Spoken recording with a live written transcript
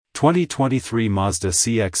2023 Mazda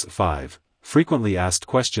CX-5. Frequently asked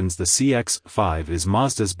questions. The CX-5 is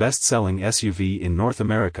Mazda's best-selling SUV in North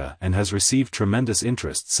America and has received tremendous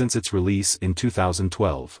interest since its release in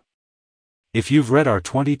 2012. If you've read our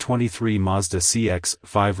 2023 Mazda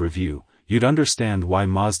CX-5 review, you'd understand why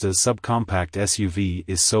Mazda's subcompact SUV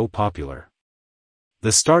is so popular.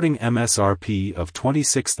 The starting MSRP of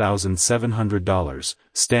 $26,700,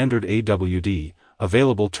 standard AWD,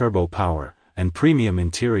 available turbo power, and premium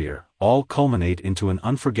interior, all culminate into an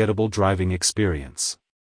unforgettable driving experience.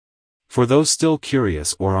 For those still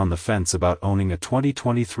curious or on the fence about owning a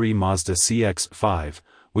 2023 Mazda CX-5,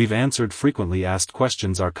 we've answered frequently asked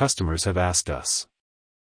questions our customers have asked us.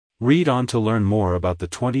 Read on to learn more about the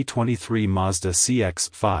 2023 Mazda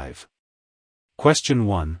CX-5. Question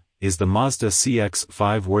 1. Is the Mazda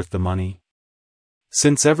CX-5 worth the money?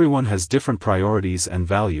 Since everyone has different priorities and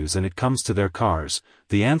values and it comes to their cars,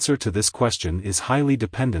 the answer to this question is highly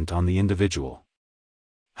dependent on the individual.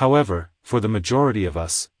 However, for the majority of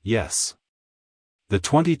us, yes. The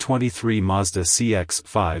 2023 Mazda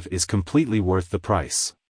CX-5 is completely worth the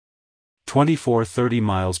price. 2430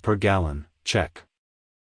 miles per gallon, check.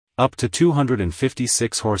 Up to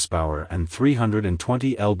 256 horsepower and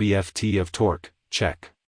 320 lb-ft of torque,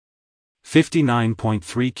 check.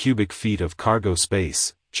 59.3 cubic feet of cargo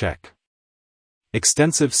space, check.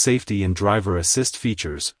 Extensive safety and driver assist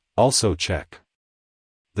features, also check.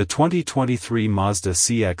 The 2023 Mazda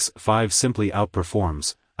CX-5 simply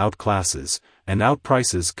outperforms, outclasses, and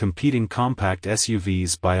outprices competing compact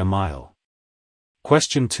SUVs by a mile.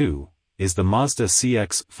 Question 2. Is the Mazda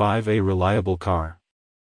CX-5 a reliable car?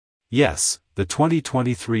 Yes, the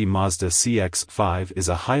 2023 Mazda CX-5 is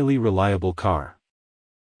a highly reliable car.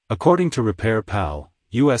 According to Repair Pal,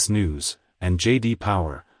 US News, and JD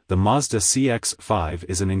Power, the Mazda CX-5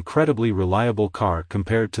 is an incredibly reliable car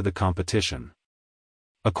compared to the competition.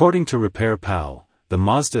 According to Repair Pal, the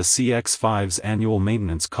Mazda CX-5's annual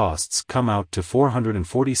maintenance costs come out to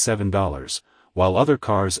 $447, while other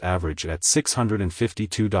cars average at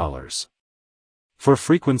 $652. For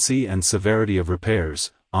frequency and severity of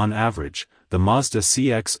repairs, on average, the Mazda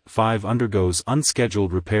CX-5 undergoes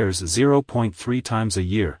unscheduled repairs 0.3 times a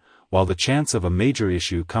year, while the chance of a major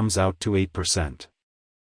issue comes out to 8%.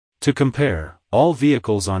 To compare, all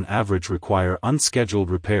vehicles on average require unscheduled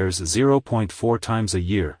repairs 0.4 times a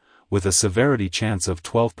year, with a severity chance of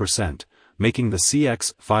 12%, making the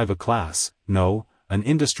CX-5 a class, no, an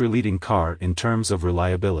industry-leading car in terms of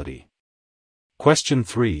reliability. Question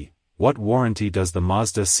 3. What warranty does the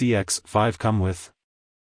Mazda CX-5 come with?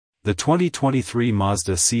 The 2023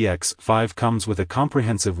 Mazda CX-5 comes with a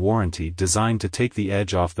comprehensive warranty designed to take the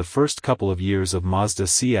edge off the first couple of years of Mazda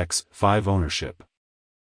CX-5 ownership.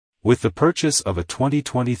 With the purchase of a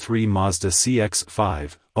 2023 Mazda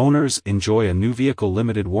CX-5, owners enjoy a new vehicle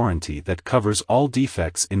limited warranty that covers all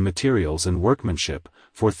defects in materials and workmanship,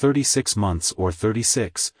 for 36 months or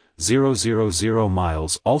 36,000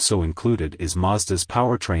 miles. Also included is Mazda's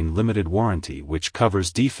powertrain limited warranty, which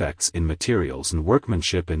covers defects in materials and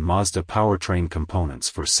workmanship in Mazda powertrain components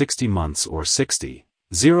for 60 months or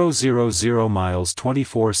 60,000 miles.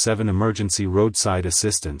 24/7 emergency roadside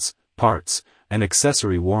assistance, parts, and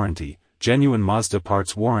accessory warranty, genuine Mazda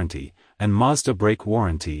parts warranty, and Mazda brake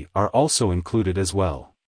warranty are also included as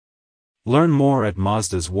well. Learn more at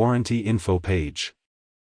Mazda's warranty info page.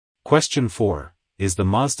 Question 4. Is the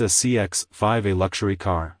Mazda CX-5 a luxury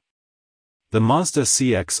car? The Mazda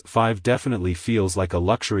CX-5 definitely feels like a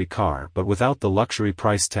luxury car but without the luxury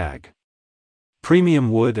price tag.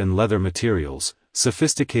 Premium wood and leather materials,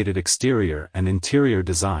 sophisticated exterior and interior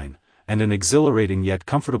design, and an exhilarating yet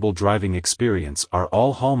comfortable driving experience are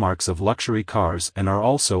all hallmarks of luxury cars and are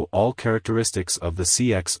also all characteristics of the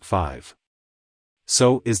CX-5.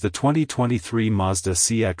 So, is the 2023 Mazda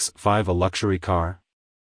CX-5 a luxury car?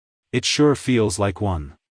 It sure feels like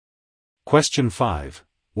one. Question 5.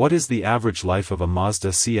 What is the average life of a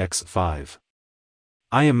Mazda CX-5?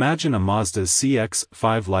 I imagine a Mazda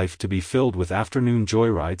CX-5 life to be filled with afternoon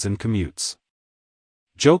joyrides and commutes.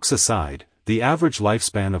 Jokes aside, the average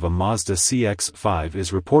lifespan of a Mazda CX-5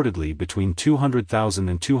 is reportedly between 200,000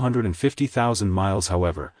 and 250,000 miles.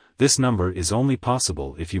 However, this number is only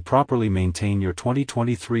possible if you properly maintain your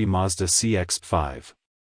 2023 Mazda CX-5.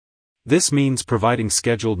 This means providing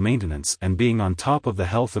scheduled maintenance and being on top of the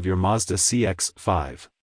health of your Mazda CX-5.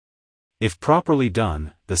 If properly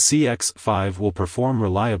done, the CX-5 will perform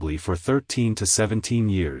reliably for 13 to 17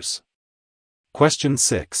 years. Question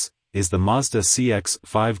 6. Is the Mazda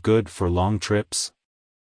CX-5 good for long trips?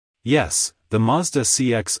 Yes, the Mazda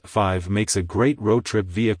CX-5 makes a great road trip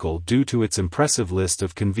vehicle due to its impressive list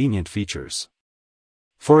of convenient features.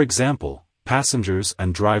 For example, Passengers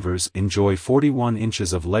and drivers enjoy 41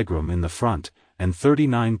 inches of legroom in the front, and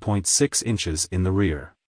 39.6 inches in the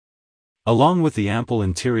rear. Along with the ample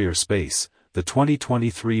interior space, the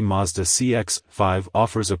 2023 Mazda CX-5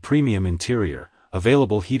 offers a premium interior,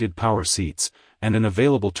 available heated power seats, and an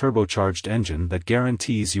available turbocharged engine that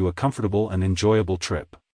guarantees you a comfortable and enjoyable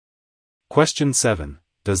trip. Question 7.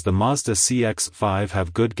 Does the Mazda CX-5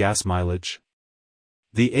 have good gas mileage?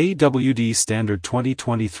 The AWD standard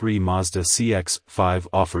 2023 Mazda CX-5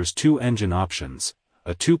 offers two engine options,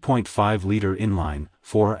 a 2.5-liter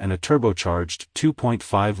inline-4 and a turbocharged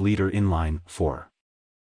 2.5-liter inline-4.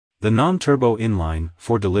 The non-turbo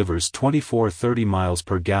inline-4 delivers 24-30 miles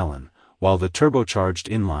per gallon, while the turbocharged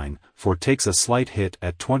inline-4 takes a slight hit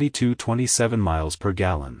at 22-27 miles per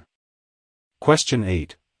gallon. Question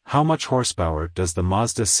 8. How much horsepower does the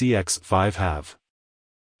Mazda CX-5 have?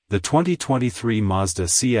 The 2023 Mazda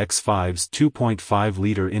CX-5's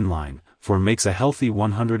 2.5-liter inline-4 makes a healthy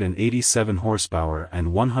 187 horsepower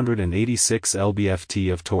and 186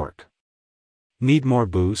 lb-ft of torque. Need more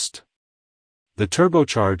boost? The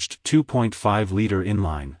turbocharged 2.5-liter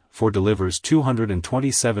inline-4 delivers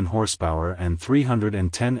 227 horsepower and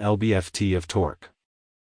 310 lb-ft of torque.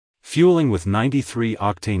 Fueling with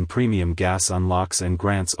 93-octane premium gas unlocks and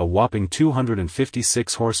grants a whopping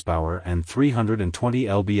 256 horsepower and 320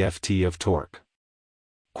 lb-ft of torque.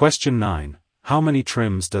 Question 9. How many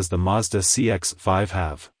trims does the Mazda CX-5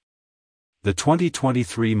 have? The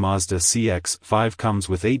 2023 Mazda CX-5 comes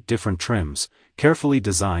with 8 different trims, carefully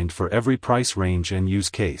designed for every price range and use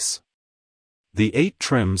case. The 8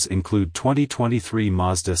 trims include 2023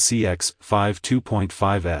 Mazda CX-5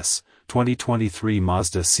 2.5S, 2023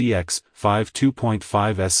 Mazda CX-5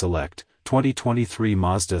 2.5S Select, 2023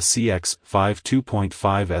 Mazda CX-5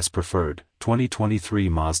 2.5S Preferred, 2023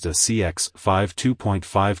 Mazda CX-5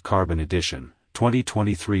 2.5 Carbon Edition,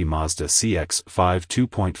 2023 Mazda CX-5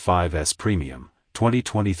 2.5S Premium,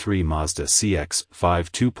 2023 Mazda CX-5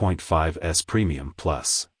 2.5S Premium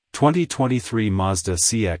Plus, 2023 Mazda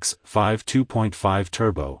CX-5 2.5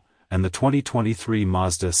 Turbo, and the 2023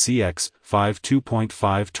 Mazda CX-5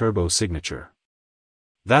 2.5 Turbo Signature.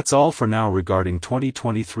 That's all for now regarding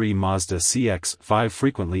 2023 Mazda CX-5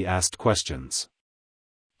 frequently asked questions.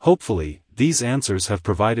 Hopefully, these answers have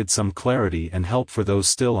provided some clarity and help for those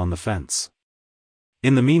still on the fence.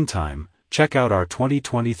 In the meantime, check out our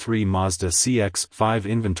 2023 Mazda CX-5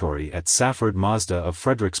 inventory at Safford Mazda of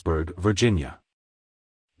Fredericksburg, Virginia.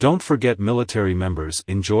 Don't forget military members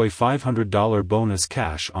enjoy $500 bonus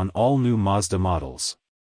cash on all new Mazda models.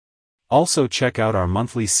 Also check out our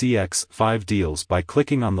monthly CX-5 deals by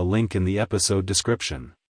clicking on the link in the episode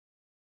description.